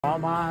Saw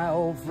my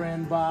old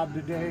friend Bob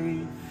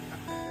today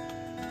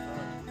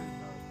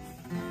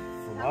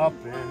from up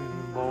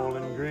in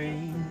Bowling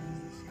Green.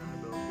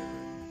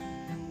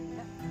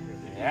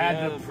 He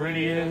had the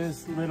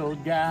prettiest little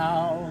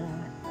gal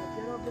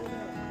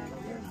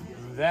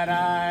that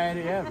I'd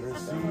ever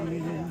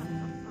seen.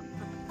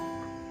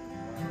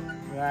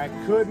 I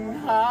couldn't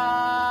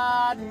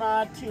hide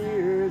my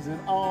tears at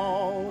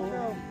all,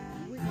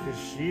 'cause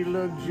she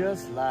looked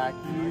just like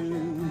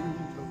you.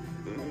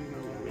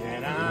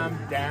 And I'm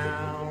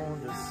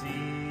down to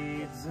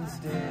seeds and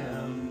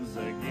stems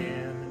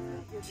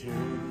again, too.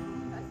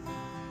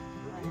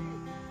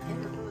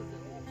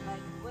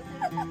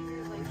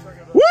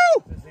 Woo!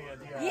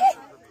 Yeah.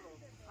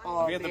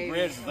 Forget the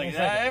bridge. It's like,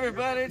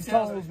 everybody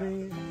tells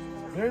me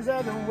there's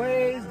other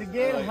ways to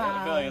get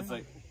high. I feel like it's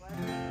like,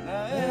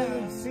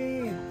 and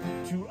seem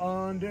to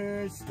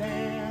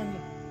understand,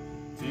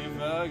 too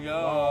far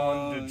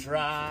gone to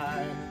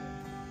try.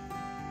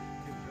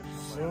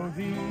 So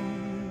these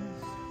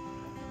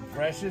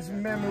precious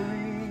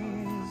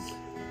memories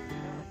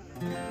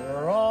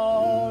are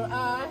all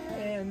I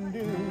can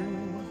do,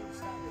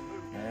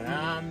 and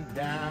I'm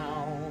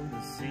down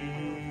to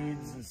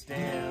seeds and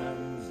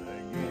stems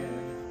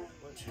again,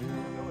 too.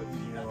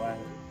 You know what?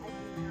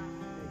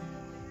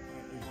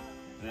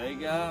 They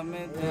got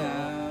me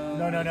down.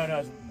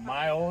 No.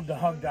 My old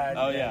dog died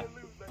Oh, today.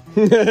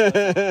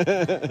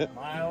 yeah.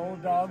 My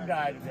old dog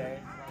died today.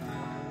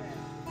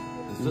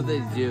 That's what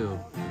they do.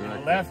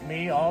 They left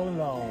me all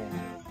alone.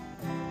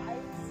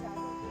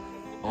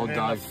 Old and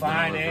dogs the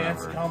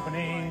finance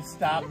company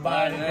stopped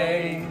by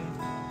today,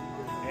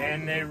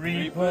 and they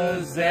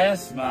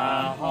repossessed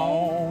my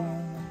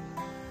home.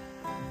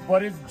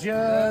 But it's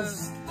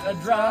just a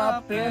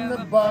drop in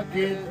the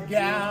bucket,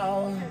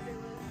 gal,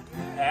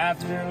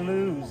 after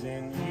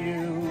losing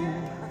you.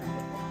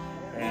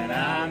 And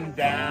I'm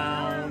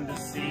down to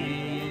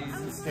seeds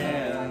and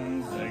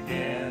stems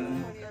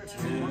again,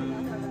 too.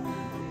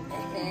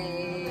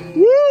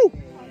 Woo!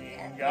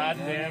 Got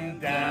them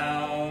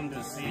down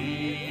to seeds